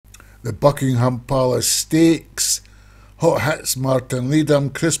The Buckingham Palace Stakes. Hot Hits Martin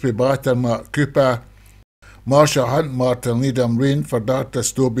Leadham, Crispy Batter Mark Cooper, Marsha Hunt Martin Leadham, Rain for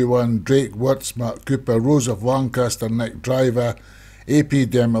Dartist Obi-Wan, Drake Wirtz Mark Cooper, Rose of Lancaster Nick Driver, AP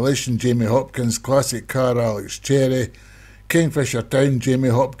Demolition Jamie Hopkins, Classic Car Alex Cherry, Kingfisher Town Jamie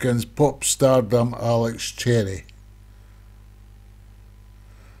Hopkins, Pop Stardom Alex Cherry.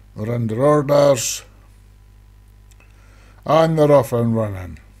 We're under orders and they're off and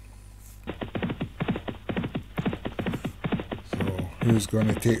running. Who's going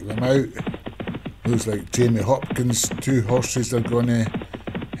to take them out? Looks like Jamie Hopkins. 2 horses are going to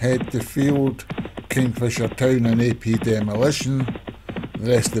head the field. Kingfisher Town and AP Demolition. The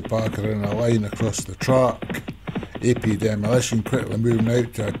rest of the pack are in a line across the track. AP Demolition quickly moving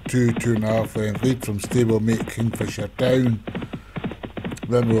out to a 2.5 length lead from stablemate Kingfisher Town.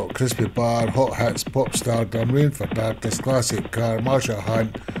 Then we've got Crispy Bar, Hot Hits, Pop Stardom, Rain for Dartist, Classic Car, Marsha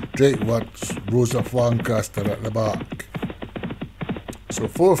Hunt, Drake Wirtz, Rose of Lancaster at the back. So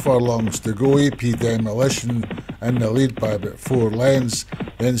 4 furlongs to go. AP Demolition in the lead by about 4 lengths.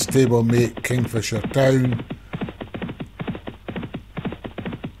 Then stablemate Kingfisher Town.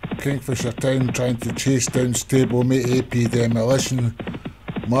 Kingfisher Town trying to chase down stablemate AP Demolition.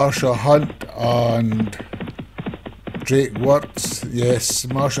 Marsha Hunt and Drake Wirtz. Yes,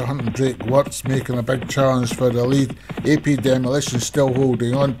 Marsha Hunt and Drake Wirtz making a big challenge for the lead. AP Demolition still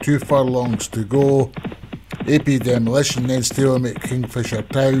holding on. 2 furlongs to go. AP Demolition, then stablemate Kingfisher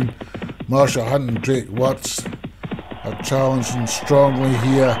Town. Marsha Hunt and Drake Wirtz are challenging strongly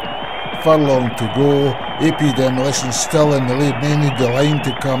here. Furlong to go. AP Demolition still in the lead. May need the line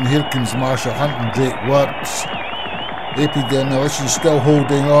to come. Here comes Marsha Hunt and Drake Wirtz. AP Demolition still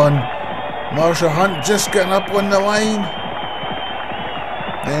holding on. Marsha Hunt just getting up on the line.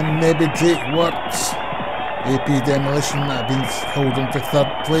 Then maybe Drake Wirtz. AP Demolition that have been holding to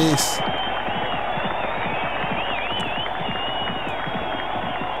 3rd place.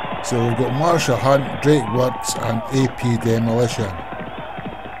 So we've got Marsha Hunt, Drake Wirtz and AP Demolition.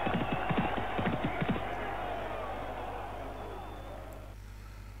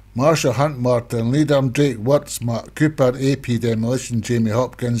 Marsha Hunt, Martin Leadham, Drake Wirtz, Mark Cooper, AP Demolition, Jamie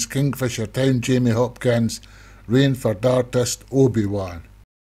Hopkins, Kingfisher Town, Jamie Hopkins, Rain for Dartist, Obi-Wan.